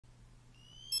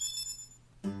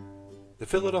The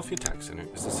Philadelphia Tax Center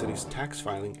is the city's tax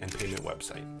filing and payment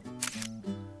website.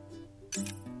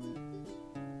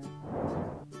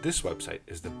 This website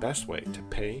is the best way to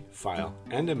pay, file,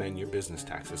 and amend your business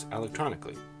taxes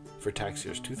electronically for tax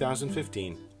years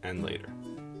 2015 and later.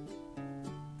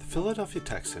 The Philadelphia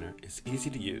Tax Center is easy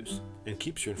to use and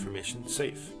keeps your information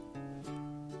safe.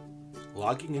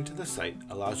 Logging into the site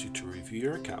allows you to review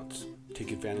your accounts,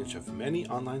 take advantage of many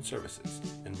online services,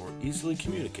 and more easily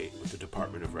communicate with the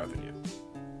Department of Revenue.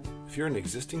 If you're an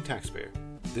existing taxpayer,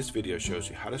 this video shows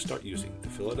you how to start using the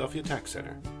Philadelphia Tax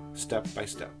Center step by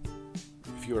step.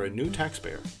 If you are a new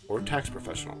taxpayer or tax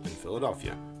professional in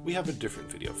Philadelphia, we have a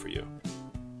different video for you.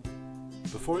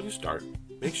 Before you start,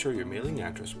 make sure your mailing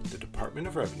address with the Department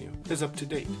of Revenue is up to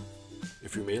date.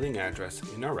 If your mailing address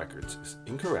in our records is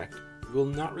incorrect, you will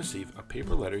not receive a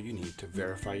paper letter you need to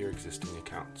verify your existing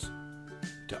accounts.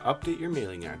 To update your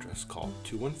mailing address, call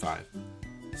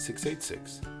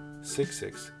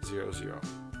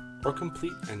 215-686-6600 or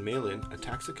complete and mail in a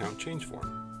tax account change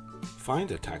form. Find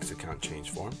a tax account change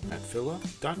form at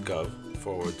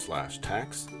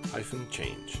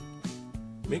phila.gov/tax-change.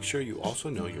 Make sure you also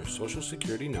know your Social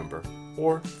Security number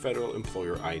or Federal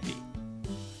Employer ID.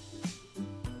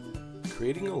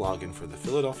 Creating a login for the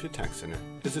Philadelphia Tax Center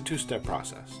is a two-step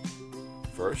process.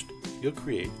 First, you'll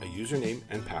create a username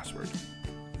and password.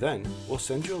 Then, we'll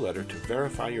send you a letter to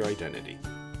verify your identity.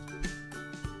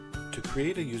 To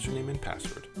create a username and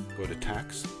password, go to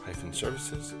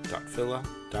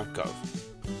tax-services.phila.gov.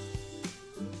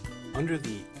 Under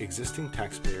the Existing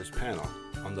Taxpayers panel,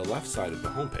 on the left side of the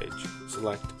homepage,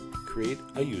 select Create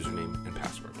a Username and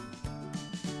Password.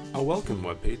 A welcome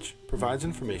webpage provides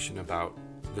information about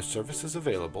the services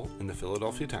available in the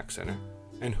Philadelphia Tax Center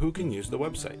and who can use the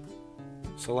website.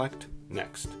 Select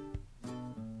Next.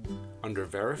 Under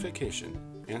Verification,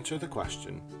 answer the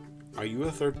question, are you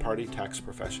a third-party tax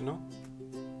professional?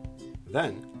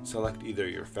 Then, select either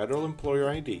your Federal Employer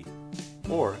ID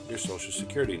or your Social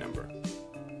Security number,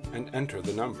 and enter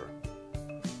the number.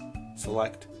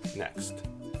 Select Next.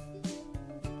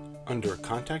 Under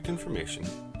Contact Information,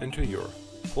 enter your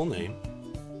full name,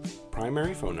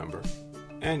 primary phone number,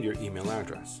 and your email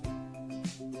address.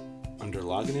 Under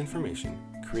Login Information,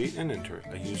 create and enter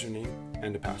a username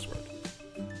and a password.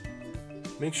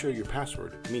 Make sure your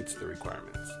password meets the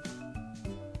requirements.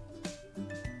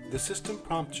 The system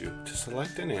prompts you to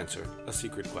select and answer a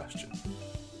secret question.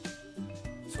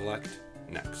 Select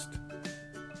Next.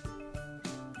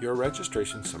 Your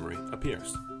registration summary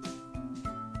appears.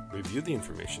 Review the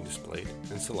information displayed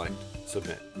and select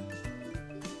Submit.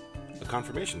 A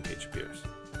confirmation page appears.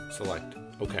 Select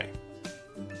OK.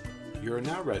 You are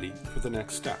now ready for the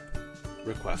next step.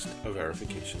 Request a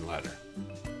verification letter.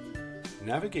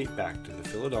 Navigate back to the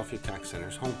Philadelphia Tax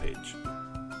Center's homepage.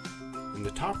 In the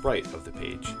top right of the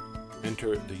page,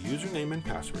 enter the username and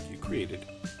password you created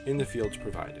in the fields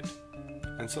provided,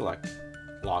 and select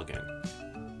Login.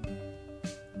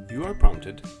 You are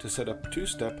prompted to set up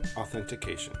two-step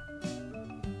authentication.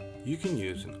 You can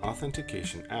use an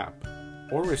authentication app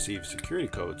or receive security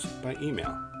codes by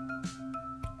email.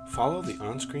 Follow the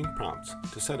on-screen prompts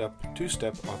to set up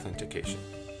two-step authentication.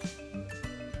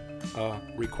 A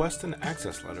Request an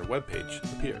Access Letter webpage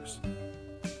appears.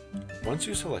 Once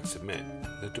you select Submit,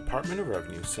 the Department of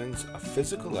Revenue sends a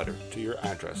physical letter to your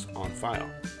address on file.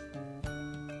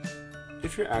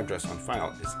 If your address on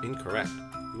file is incorrect,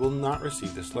 you will not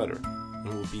receive this letter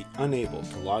and will be unable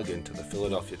to log into the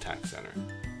Philadelphia Tax Center.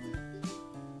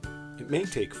 It may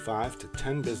take 5 to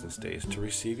 10 business days to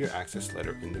receive your access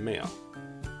letter in the mail.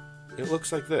 It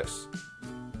looks like this.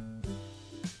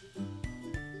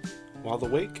 While the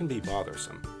wait can be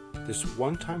bothersome, this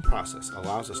one-time process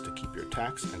allows us to keep your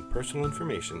tax and personal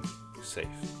information safe.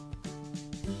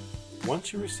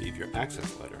 Once you receive your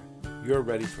access letter, you are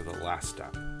ready for the last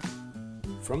step.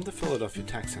 From the Philadelphia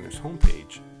Tax Center's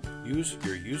homepage, use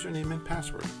your username and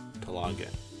password to log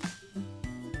in.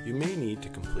 You may need to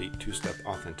complete two-step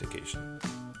authentication.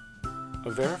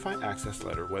 A Verify Access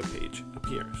Letter webpage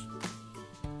appears.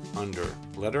 Under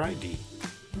Letter ID,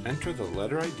 enter the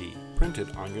letter ID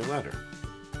printed on your letter.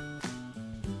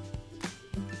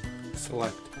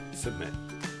 Select Submit.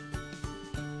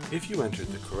 If you entered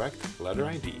the correct letter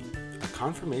ID, a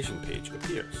confirmation page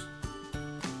appears.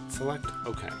 Select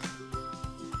OK.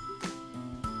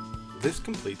 This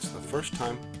completes the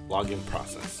first-time login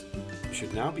process. You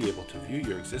should now be able to view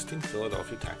your existing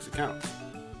Philadelphia tax accounts.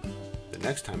 The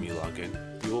next time you log in,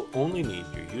 you will only need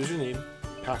your username,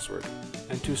 password,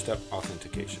 and two-step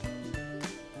authentication.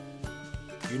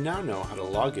 You now know how to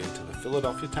log into the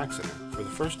Philadelphia Tax Center for the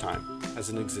first time as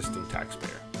an existing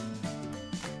taxpayer.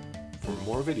 For for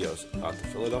more videos about the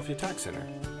Philadelphia Tax Center,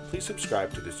 please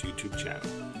subscribe to this YouTube channel.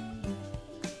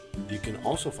 You can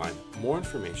also find more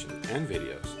information and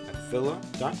videos at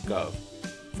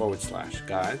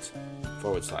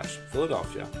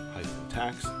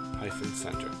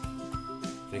phila.gov/guides/Philadelphia-tax-center.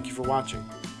 Thank you for watching.